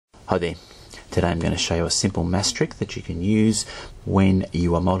Hi there. Today I'm going to show you a simple maths trick that you can use when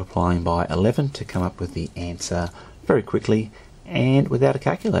you are multiplying by 11 to come up with the answer very quickly and without a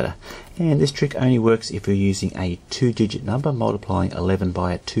calculator. And this trick only works if you're using a two-digit number, multiplying 11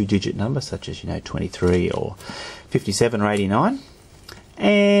 by a two-digit number such as 23 or 57 or 89.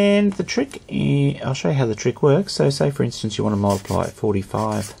 And the trick, I'll show you how the trick works. So say for instance you want to multiply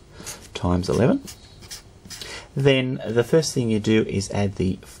 45 times 11. Then the first thing you do is add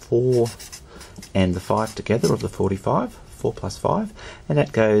the 4 and the 5 together of the 45, 4 plus 5, and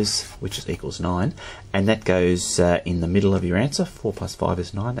that goes, which is equals 9, and that goes in the middle of your answer. 4 plus 5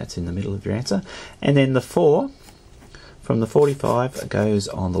 is 9, that's in the middle of your answer. And then the 4 from the 45 goes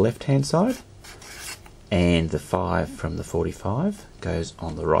on the left hand side, and the 5 from the 45 goes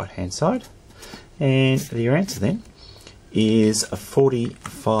on the right hand side. And your answer then is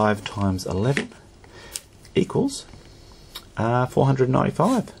 45 times 11 equals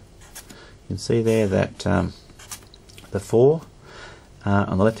 495. You can see there that the 4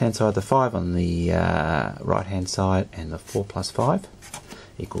 on the left hand side, the 5 on the right hand side, and the 4 plus 5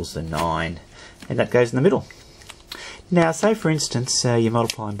 equals the 9, and that goes in the middle. Now say for instance you're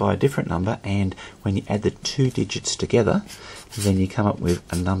multiplying by a different number, and when you add the two digits together then you come up with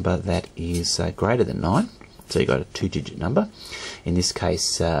a number that is greater than 9. So you've got a two-digit number. In this case,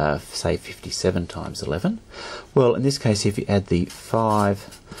 say 57 times 11. Well, in this case, if you add the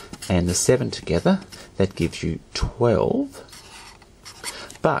 5 and the 7 together, that gives you 12.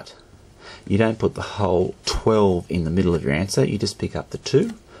 But you don't put the whole 12 in the middle of your answer. You just pick up the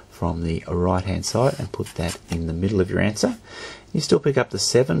 2 from the right-hand side and put that in the middle of your answer. You still pick up the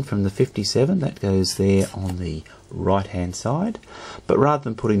 7 from the 57, that goes there on the right hand side, but rather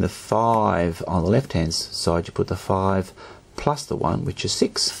than putting the 5 on the left hand side, you put the 5 plus the 1, which is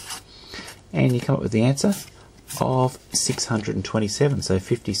 6, and you come up with the answer of 627. So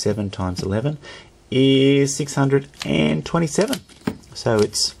 57 times 11 is 627. So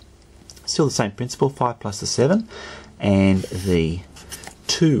it's still the same principle, 5 plus the 7, and the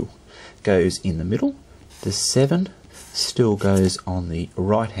 2 goes in the middle. The 7 still goes on the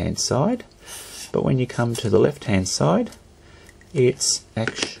right hand side, but when you come to the left hand side, it's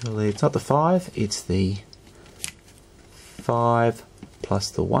not the 5, it's the 5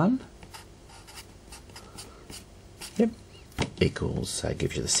 plus the 1, equals,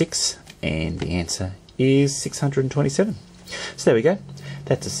 gives you the 6, and the answer is 627. So there we go.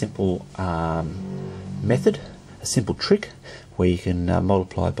 That's a simple method, a simple trick where you can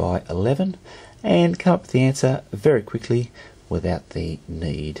multiply by 11 and come up with the answer very quickly without the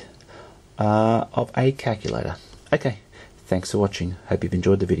need of a calculator. Okay, thanks for watching. Hope you've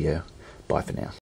enjoyed the video. Bye for now.